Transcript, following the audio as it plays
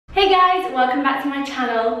Hey guys, welcome back to my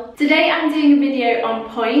channel. Today I'm doing a video on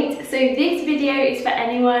pointe. So this video is for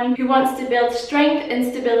anyone who wants to build strength and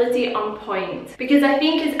stability on pointe. Because I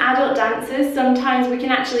think as adult dancers, sometimes we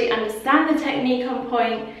can actually understand the technique on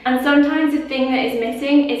pointe, and sometimes the thing that is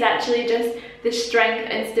missing is actually just the strength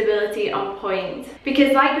and stability on pointe.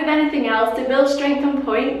 Because like with anything else, to build strength on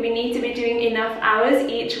pointe, we need to be doing enough hours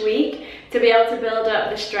each week to be able to build up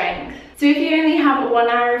the strength. So if you only have 1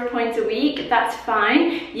 hour of pointe a week, that's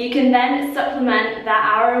fine. You can then supplement that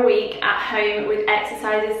hour a week at home with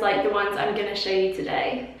exercises like the ones I'm going to show you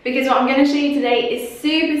today. Because what I'm going to show you today is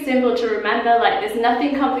super simple to remember, like there's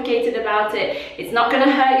nothing complicated about it. It's not going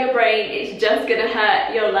to hurt your brain, it's just going to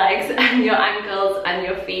hurt your legs and your ankles and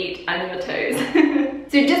your feet and your toes.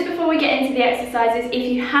 So just before we get into the exercises, if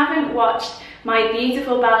you haven't watched my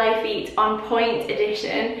beautiful Ballet Feet on pointe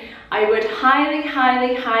edition, I would highly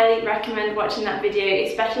recommend watching that video,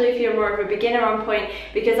 especially if you're more of a beginner on pointe,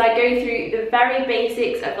 because I go through the very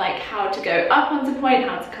basics of like how to go up onto pointe,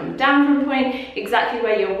 how to come down from pointe, exactly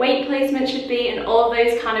where your weight placement should be, and all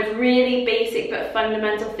those kind of really basic but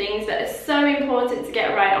fundamental things that are so important to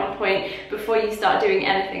get right on pointe before you start doing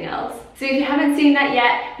anything else. So if you haven't seen that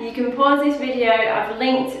yet, you can pause this video. I've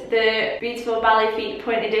linked the beautiful Ballet Feet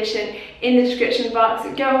pointe edition in the description box.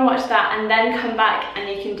 Go and watch that and then come back and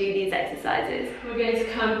you can do these exercises. We're going to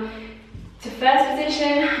come to first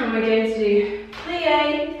position and we're going to do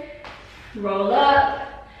plie, roll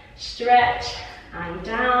up, stretch and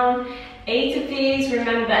down. 8 of these,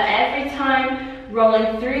 remember every time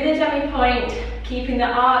rolling through the demi-pointe, keeping the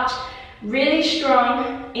arch really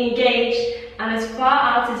strong, engaged, and as far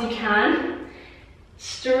out as you can.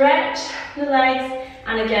 Stretch the legs,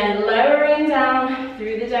 and again lowering down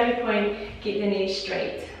through the demi-pointe, keep the knees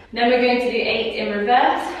straight. Then we're going to do 8 in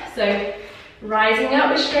reverse, so rising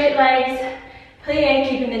up with straight legs, plie,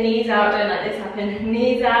 keeping the knees out, don't let this happen,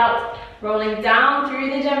 knees out, rolling down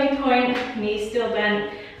through the demi-pointe, knees still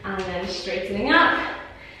bent, and then straightening up,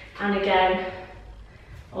 and again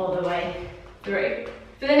all the way through.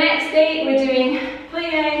 For the next 8, we're doing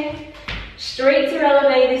plie, straight to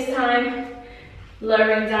releve this time,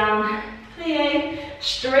 lowering down, plie,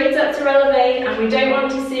 straight up to releve, and we don't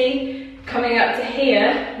want to see coming up to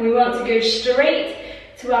here, we want to go straight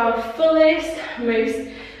to our fullest, most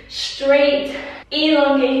straight,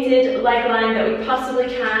 elongated leg line that we possibly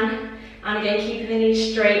can, and again keeping the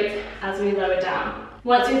knees straight as we lower down.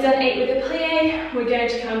 Once we've done 8 with the plie, we're going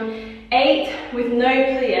to come 8 with no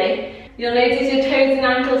plie. You'll notice your toes and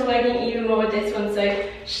ankles working even more with this one, so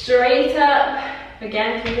straight up,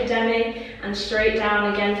 again through the demi, and straight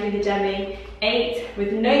down again through the demi. 8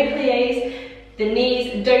 with no plies, the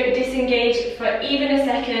knees don't disengage for even a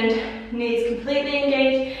second, knees completely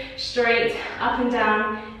engaged, straight, up and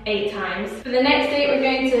down, 8 times. For the next 8 we're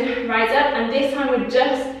going to rise up, and this time we're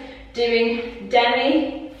just doing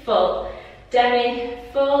demi, full,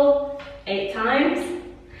 8 times.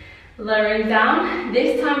 Lowering down,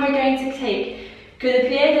 this time we're going to take coup de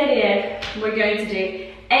pied derrière. We're going to do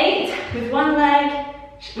 8 with one leg,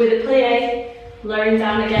 with a plie, lowering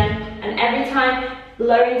down again, and every time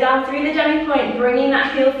lowering down through the demi-pointe, bringing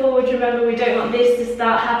that heel forward. Remember, we don't want this to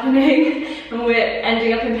start happening and we're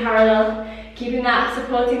ending up in parallel. Keeping that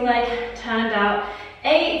supporting leg turned out.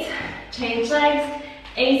 8, change legs,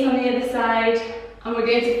 8 on the other side, and we're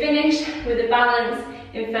going to finish with a balance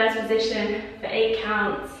in first position for 8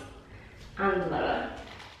 counts. And lower.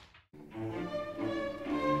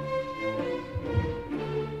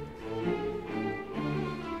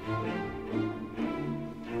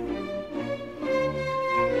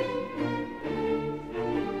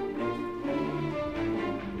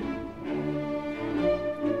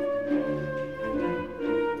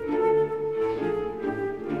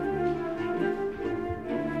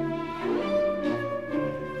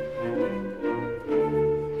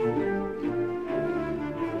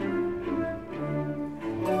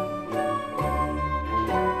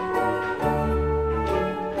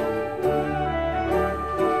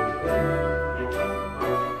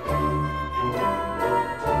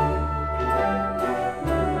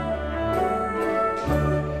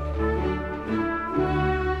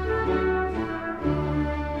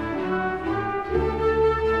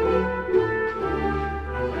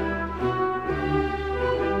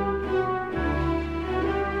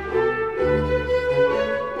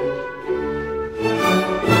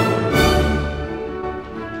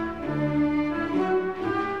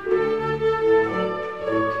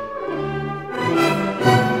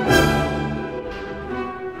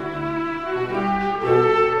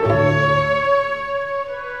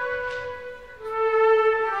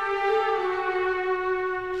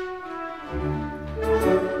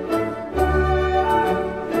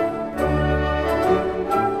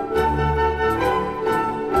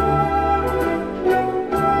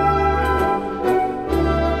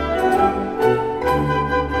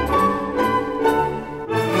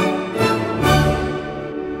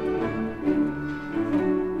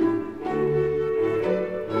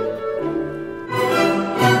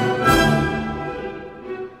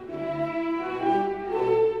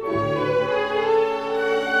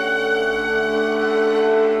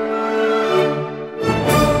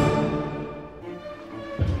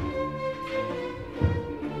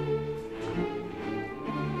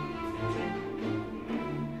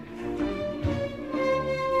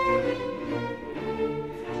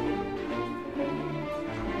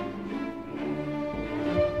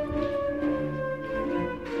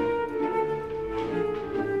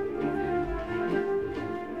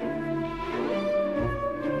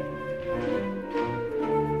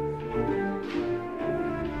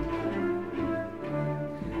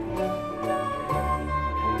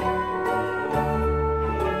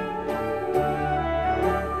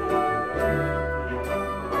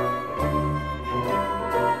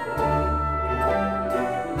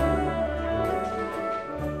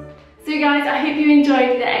 So guys, I hope you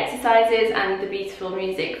enjoyed the exercises and the beautiful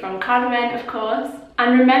music from Carmen, of course.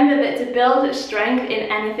 And remember that to build strength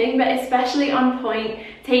in anything, but especially on point,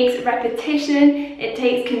 takes repetition, it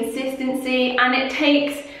takes consistency, and it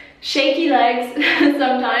takes shaky legs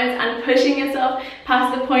sometimes and pushing yourself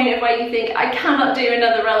past the point of where you think, I cannot do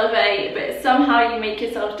another releve, but somehow you make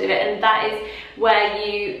yourself do it, and that is where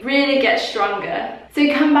you really get stronger.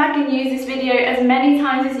 So come back and use this video as many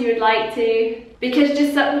times as you would like to, because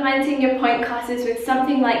just supplementing your point classes with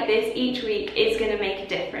something like this each week is going to make a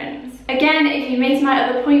difference. Again, if you missed my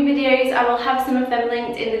other point videos, I will have some of them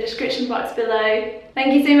linked in the description box below.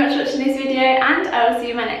 Thank you so much for watching this video, and I will see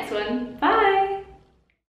you in my next one. Bye!